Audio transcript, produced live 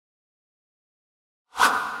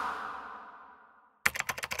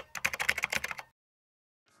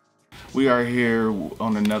We are here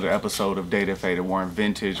on another episode of Data Faded Warren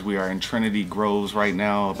Vintage. We are in Trinity Groves right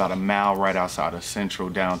now, about a mile right outside of central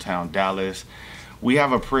downtown Dallas. We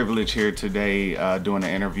have a privilege here today doing an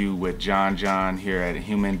interview with Jon Jon here at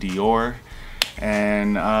Human Dior.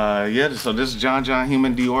 And yeah, so this is Jon Jon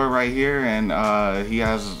Human Dior right here, and he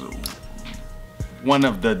has one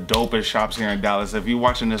of the dopest shops here in Dallas. If you're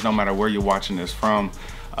watching this, no matter where you're watching this from,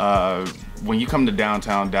 when you come to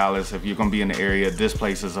downtown Dallas, if you're gonna be in the area, this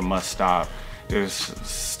place is a must stop. There's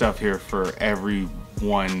stuff here for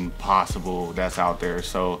everyone possible that's out there.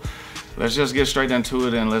 So let's just get straight into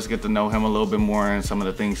it and let's get to know him a little bit more and some of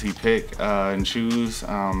the things he pick and choose,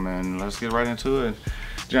 and let's get right into it.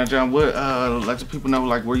 Jon Jon, what let the people know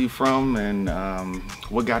like where you from and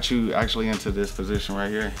what got you actually into this position right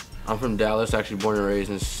here? I'm from Dallas, actually born and raised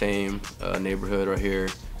in the same neighborhood right here.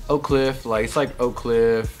 Oak Cliff, like it's like Oak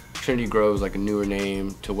Cliff, Trinity Groves, like a newer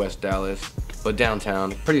name to West Dallas, but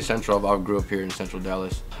downtown, pretty central. I grew up here in central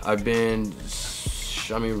Dallas. I've been,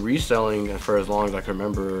 reselling for as long as I can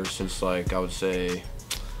remember, since like I would say,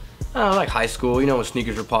 I don't know, like high school. You know, when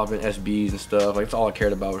sneakers were popping, SBs and stuff. Like that's all I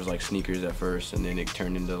cared about was like sneakers at first, and then it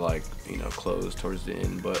turned into like, you know, clothes towards the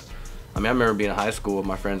end. But I remember being in high school,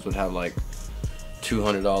 my friends would have like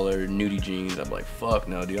 $200 nudie jeans. I'm like, fuck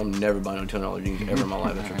no, dude, I'm never buying no $200 jeans ever in my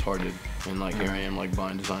life. That's retarded. And like here I am, like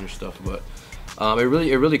buying designer stuff. But it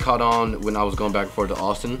really caught on when I was going back and forth to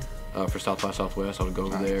Austin for South by Southwest. I would go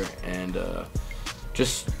over there and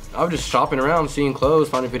I was just shopping around, seeing clothes,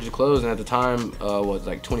 finding vintage clothes. And at the time, was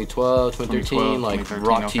like 2012, 2013, like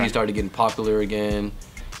rock tees started getting popular again.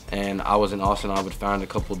 And I was in Austin. I would find a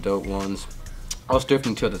couple dope ones. I was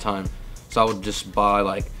thrifting too at the time, so I would just buy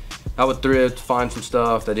like. I would thrift, find some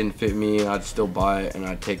stuff that didn't fit me, and I'd still buy it, and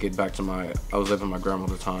I'd take it back to I was living with my grandma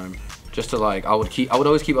at the time, just to like, I would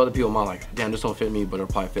always keep other people in mind, like, damn, this don't fit me, but it'll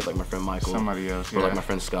probably fit like my friend Michael. Somebody else, or like my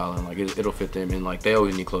friend Skylar, and like it'll fit them, and like they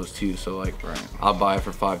always need clothes too, so like, I'll buy it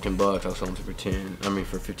for $5, $10, I'll sell them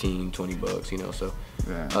for 15, 20 bucks, you know, so.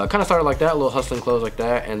 Yeah. Kind of started like that, a little hustling clothes like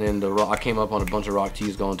that, and then I came up on a bunch of rock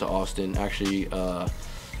tees going to Austin, actually,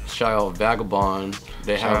 shout out Vagabond.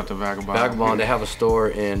 Shout out to Vagabond. Vagabond, they have a store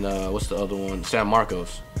in, what's the other one? San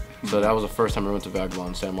Marcos. So that was the first time I went to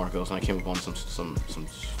Vagabond, San Marcos, and I came up on some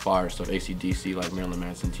fire stuff, AC/DC, like Marilyn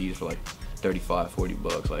Manson tees for like 35, 40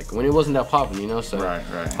 bucks. Like when it wasn't that popular, you know? So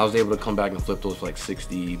I was able to come back and flip those for like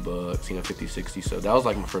 60 bucks, you know, 50, 60. So that was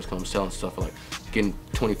like my first come selling stuff for like getting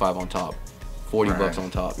 25 on top, 40 bucks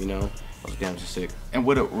on top, you know? I was damn just sick. And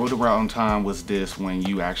what around time was this when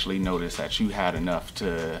you actually noticed that you had enough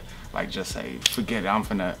to like just say, forget it, I'm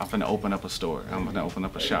finna open up a store, I'm gonna open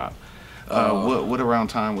up a shop. What around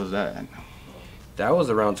time was that? That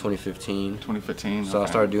was around 2015. 2015. So I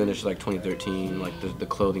started doing this like 2013, like the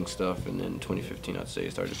clothing stuff, and then 2015 I'd say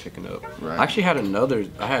it started picking up. Right. I actually had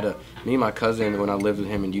me and my cousin, when I lived with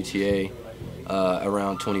him in UTA,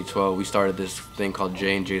 around 2012, we started this thing called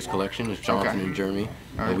J&J's Collection. It's Jonathan and Jeremy.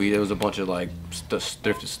 It was a bunch of like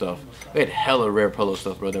thrifted stuff. We had hella rare polo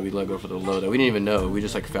stuff, bro, that we let go for the low that we didn't even know. We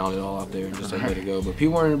just like found it all out there and just like let it go. But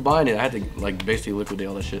people weren't buying it. I had to like basically liquidate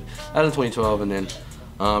all that shit. That was in 2012, and then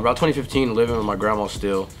about 2015, living with my grandma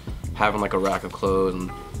still, having like a rack of clothes,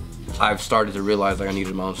 and I've started to realize like I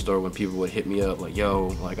needed my own store when people would hit me up like, yo,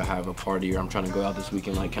 like I have a party or I'm trying to go out this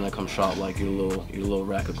weekend, like can I come shop like your little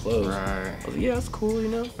rack of clothes? Right. I was like, yeah, that's cool, you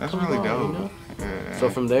know. That's really dope. You know? Yeah. So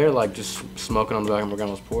from there, like just smoking on the back of my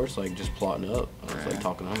grandma's porch, like just plotting up. I was like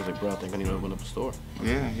talking to him, I was like, bro, I think I need to open up a store.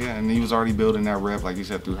 Yeah, and he was already building that rep, like you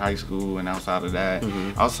said, through high school and outside of that.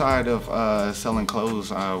 Outside of selling clothes,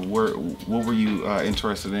 what were you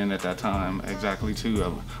interested in at that time exactly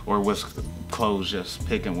too? Or was clothes just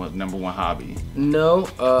picking what #1 hobby? No,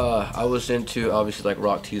 I was into obviously like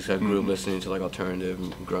rock tees. I grew up listening to like alternative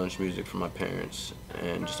grunge music from my parents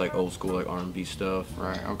and just like old school like R&B stuff.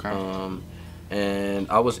 Right. Okay. And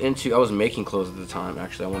I was making clothes at the time.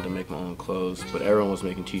 Actually, I wanted to make my own clothes, but everyone was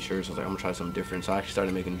making t-shirts. I was like, I'm gonna try something different. So I actually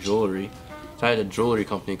started making jewelry. So I had a jewelry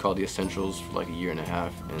company called The Essentials for like a year and a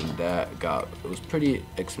half, and it was pretty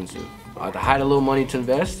expensive. I had a little money to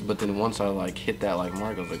invest, but then once I like hit that like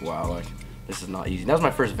mark, I was like, wow, like this is not easy. And that was my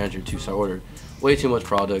first venture too, so I ordered way too much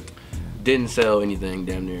product, didn't sell anything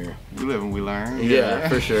damn near. We live and we learn. Yeah,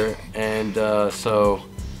 for sure. And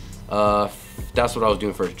that's what I was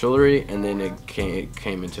doing first, jewelry, and then it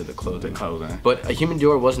came into the clothing. But Human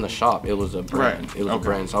Dior wasn't a shop, it was a brand. It was a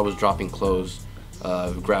brand, so I was dropping clothes,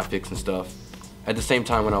 graphics and stuff. At the same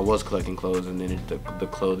time when I was collecting clothes, and then the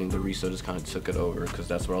clothing, the resale just kind of took it over, because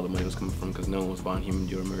that's where all the money was coming from, because no one was buying Human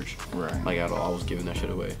Dior merch. Right. Like at all, I was giving that shit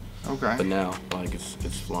away. Okay. But now, like, it's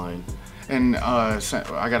flying. And I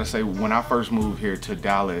gotta say, when I first moved here to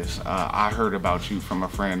Dallas, I heard about you from a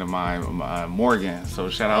friend of mine, Morgan. So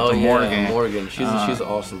shout out to Morgan. Morgan. She's an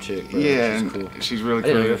awesome chick. Bro. Yeah, she's cool. She's really I cool.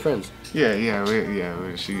 didn't know you were friends.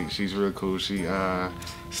 Yeah. She's really cool. She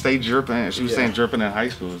stayed dripping. She was saying dripping in high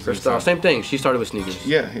school. Same thing. She started with sneakers.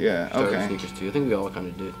 Yeah. Started Okay. with sneakers too. I think we all kind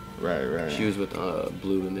of did. Right. She was with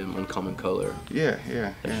Blue and them, Uncommon Color. Yeah.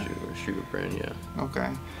 Shooter brand, yeah. Okay.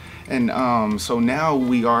 And so now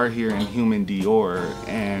we are here in Human Dior.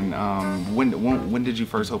 And when did you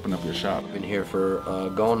first open up your shop? Been here for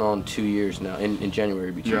going on 2 years now. In January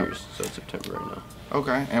it'll be 2 years, so it's September right now.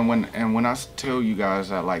 Okay. And when I tell you guys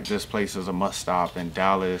that like this place is a must stop in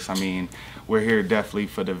Dallas, I mean, we're here definitely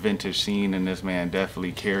for the vintage scene, and this man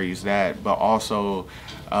definitely carries that, but also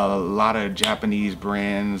a lot of Japanese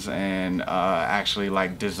brands and actually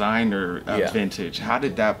like designer vintage. How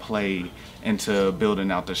did that play into building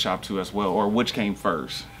out the shop too as well, or which came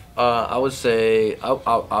first? I would say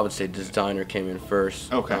designer came in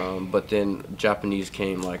first. Okay. But then Japanese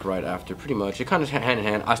came like right after, pretty much. It kind of hand in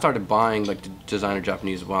hand. I started buying like the designer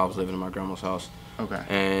Japanese while I was living in my grandma's house. Okay.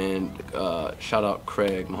 And shout out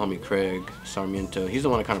Craig, my homie Craig Sarmiento. He's the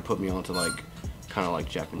one that kind of put me onto like kind of like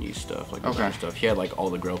Japanese stuff, like designer stuff. He had like all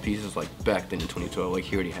the Grail pieces like back then in 2012. Like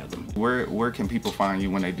he already had them. Where can people find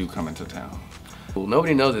you when they do come into town? Well,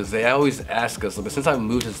 nobody knows this. They always ask us, but since I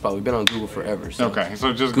moved to the spot, we've been on Google forever. So okay,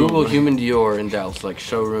 so just Google Human Dior in Dallas, like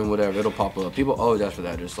showroom, whatever, it'll pop up. People always ask for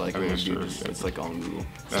that, just like it's like on Google.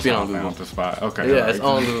 That's been on Google. Found the spot. Okay. Yeah, it's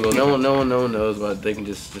on Google. No one knows, but they can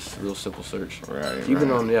just real simple search. Right.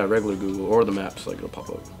 Even on regular Google or the maps, like it'll pop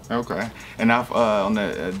up. Okay. And I've on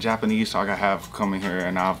the Japanese talk I have coming here,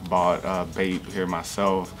 and I've bought Bape here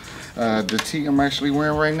myself. The tee I'm actually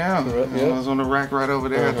wearing right now. I was on the rack right over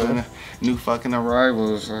there. The new fucking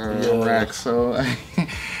arrivals rack. So,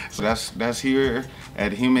 so that's here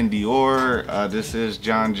at Human Dior. This is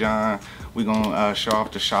Jon Jon. We're gonna show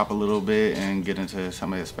off the shop a little bit and get into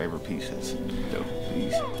some of his favorite pieces.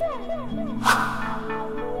 Peace.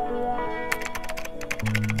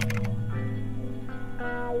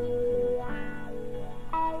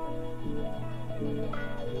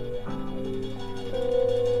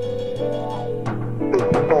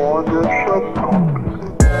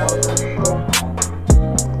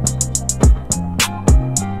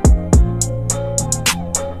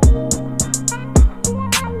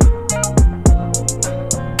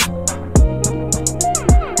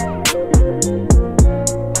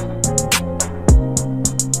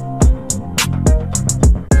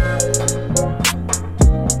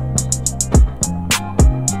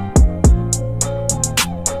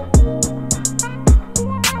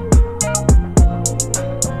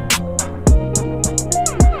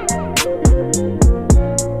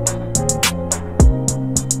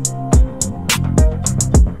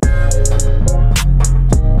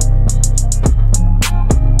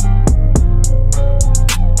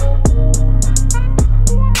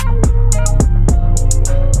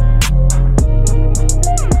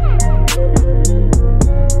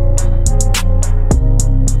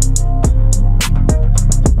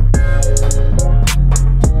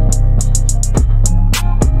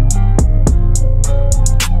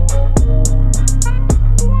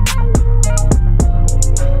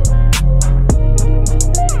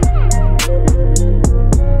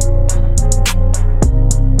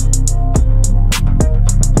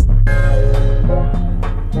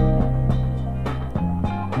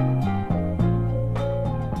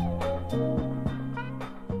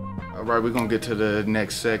 We're gonna get to the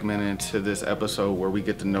next segment into this episode where we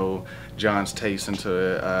get to know Jon's taste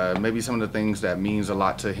into maybe some of the things that means a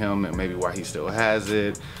lot to him and maybe why he still has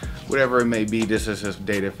it, whatever it may be. This is his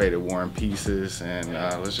Dated Faded worn pieces, and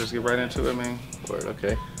let's just get right into it, man. Word,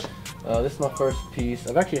 okay. This is my first piece.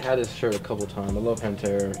 I've actually had this shirt a couple times. I love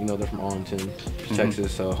Pantera. You know, they're from Arlington,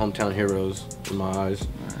 Texas. Hometown heroes in my eyes.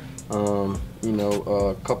 You know,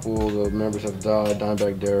 a couple of the members have died.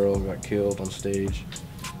 Dimebag Darrell got killed on stage.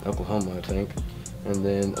 Oklahoma, I think. And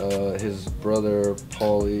then his brother,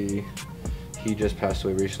 Paulie, he just passed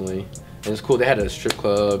away recently. And it's cool, they had a strip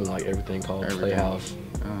club and like everything called Playhouse.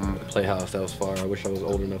 Playhouse, that was fire. I wish I was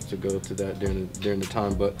old enough to go to that during the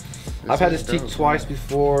time. But I've had this tee twice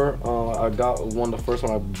before. I got one, the first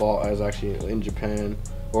one I bought I was actually in Japan,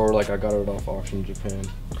 or like I got it off auction in Japan.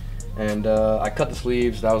 And I cut the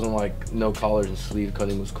sleeves. That was when like no collars and sleeve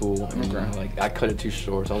cutting was cool. And like I cut it too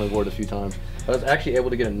short, so I only wore it a few times. I was actually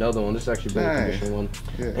able to get another one. This is actually a better condition one.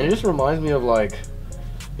 Yeah. And it just reminds me of like,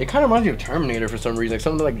 it kind of reminds me of Terminator for some reason. Like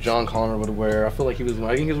something like John Connor would wear. I feel like I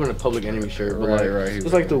think he was wearing a Public Enemy shirt. But like, it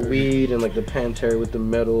was like the weed and like the Pantera with the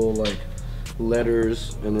metal, like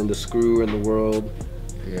letters, and then the screw in the world.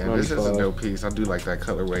 Yeah, this is a dope piece. I do like that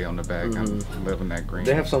colorway on the back. I'm loving that green.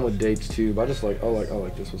 They have some with dates too, but I just like I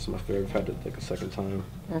like this one's my favorite. I've had it like a second time.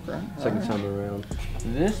 Okay. Second time around.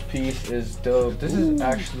 This piece is dope. This is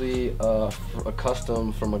actually a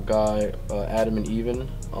custom from a guy, Adam and Even,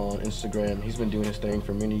 on Instagram. He's been doing his thing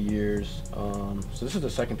for many years. So this is the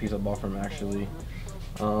second piece I bought from him actually.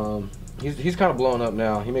 He's kind of blowing up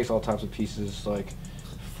now. He makes all types of pieces. Like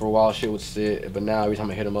for a while shit would sit, but now every time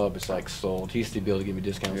I hit him up, it's like sold. He used to be able to give me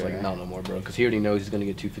discounts, like no more, bro, because he already knows he's gonna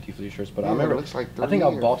get $250 for these shirts. But I remember, like I think I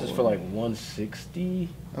bought this for like $160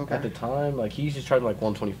 at the time. Like he used to charge like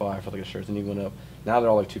 $125 for like a shirt, and he went up. Now they're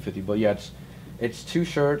all like $250. But yeah, it's two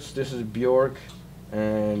shirts. This is Bjork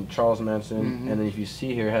and Charles Manson, and then if you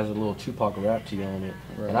see here, it has a little Tupac rap tee on it.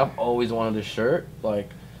 And I've always wanted this shirt, like.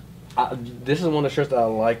 This is one of the shirts that I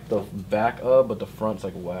like the back of, but the front's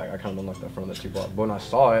like whack. I kind of don't like that front that you bought. But when I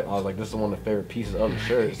saw it, I was like, this is one of the favorite pieces of the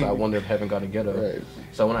shirt. So I wonder if Heaven Got a Ghetto.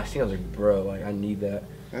 So when I seen it, I was like, bro, like I need that.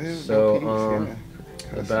 So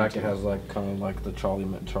the back it has like kind of like the Charles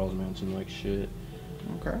Manson like shit.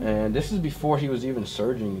 Okay. And this is before he was even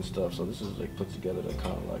surging and stuff. So this is like put together to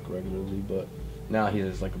kind of like regularly, but now he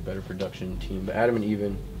has like a better production team. But Adam and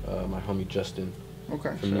Even, my homie Justin.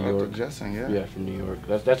 Okay, from New York. Justin, yeah, from New York.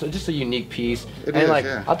 That's just a unique piece. It and is, like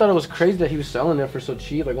yeah. I thought it was crazy that he was selling it for so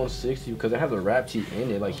cheap, like $160, because it has a rap tee in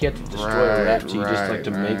it. Like he had to destroy a rap tee just like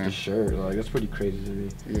to make the shirt. Like that's pretty crazy to me.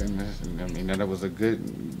 Yeah, and I mean that was a good.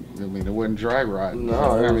 I mean it wasn't dry rotting.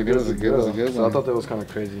 No, I mean it was a good one. So I thought that was kind of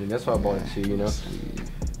crazy, and that's why I bought it too. You know.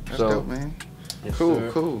 That's dope, man. Yes, cool,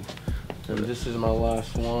 sir. cool. And this is my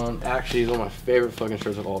last one. Actually, it's one of my favorite fucking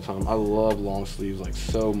shirts of all time. I love long sleeves like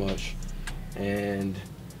so much, and.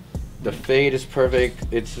 The fade is perfect.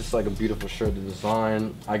 It's just like a beautiful shirt. The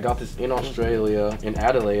design. I got this in Australia, in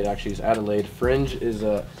Adelaide. Actually, it's Adelaide. Fringe is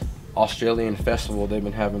a Australian festival they've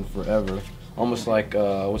been having forever. Almost like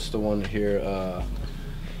what's the one here?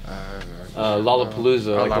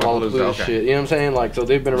 Lollapalooza, like the Lollapalooza shit. You know what I'm saying? Like so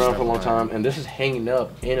they've been around for a long time. And this is hanging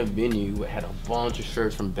up in a venue. It had a bunch of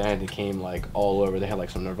shirts from bands that came like all over. They had like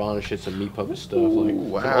some Nirvana shit, some Meat Puppet stuff, like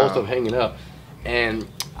some old stuff hanging up. And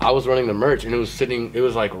I was running the merch, and it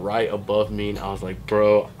was like right above me, and I was like,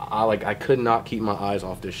 bro, I could not keep my eyes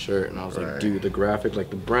off this shirt, and I was like, dude, the graphic, like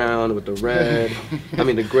the brown with the red, I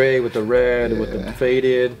mean the gray with the red, with the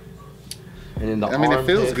faded, and then the arm. I mean, it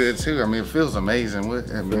feels good too. I mean, it feels amazing.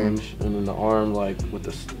 Fringe, and then the arm, like with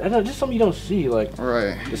the, I don't know, just something you don't see, like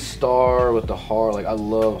the star with the heart. Like I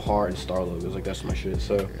love heart and star logos, like that's my shit.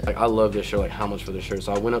 So like I love this shirt. Like how much for this shirt?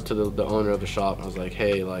 So I went up to the owner of the shop, and I was like,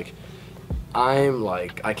 hey, like.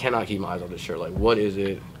 I cannot keep my eyes on this shirt. Like, what is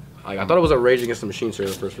it? Like, I thought it was a Rage Against the Machine shirt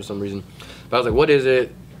at first for some reason. But I was like, what is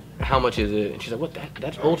it? How much is it? And she's like, what,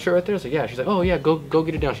 that's old shirt right there? I was like, yeah. She's like, oh, yeah, go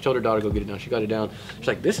get it down. She told her daughter, go get it down. She got it down. She's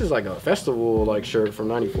like, this is like a festival, like, shirt from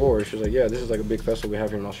 '94. She was like, yeah, this is like a big festival we have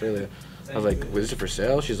here in Australia. I was like, was it for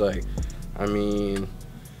sale? She's like, I mean...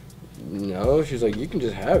 No, she's like, you can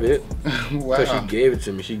just have it. Wow. So she gave it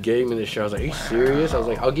to me. She gave me the shirt. I was like, are you serious? I was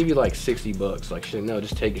like, I'll give you like $60. Like, she's like, no,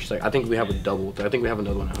 just take it. She's like, I think we have a double. I think we have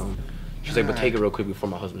another one at home. She's like, but take it real quick before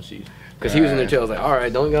my husband sees. Because he was in there too. I was like, all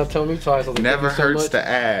right, don't gotta tell me twice. I was like, never hurts to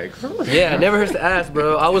ask. Yeah, never hurts to ask,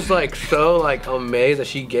 bro. I was like so like amazed that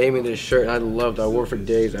she gave me this shirt, and I loved it. I wore it for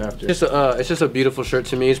days after. It's just a beautiful shirt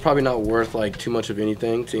to me. It's probably not worth like too much of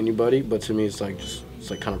anything to anybody, but to me, it's like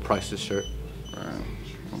kind of priceless shirt. Right.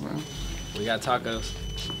 Okay. We got tacos.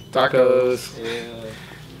 Tacos.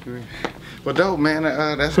 Yeah. Well, dope, man.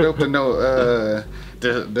 That's dope to know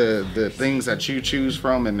the things that you choose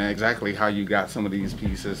from and exactly how you got some of these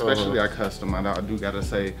pieces, especially our custom. I do gotta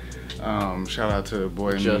say, shout out to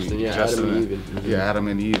boy Justin, Adam and Even. Yeah, Adam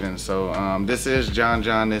and Even. So this is Jon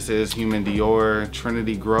Jon. This is Human Dior,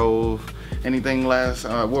 Trinity Grove. Anything last?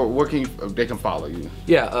 Where they can follow you?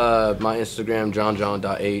 Yeah, my Instagram,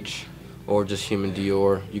 jonjon.h. or just Human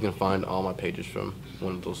Dior. You can find all my pages from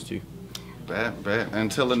one of those two. Bet.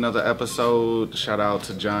 Until another episode, shout out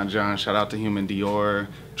to Jon Jon, shout out to Human Dior,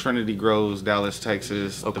 Trinity Groves, Dallas,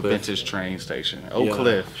 Texas, the Vintage Train Station. Oak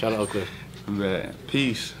Cliff. Shout out Oak Cliff. Bet.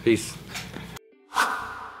 Peace. Peace.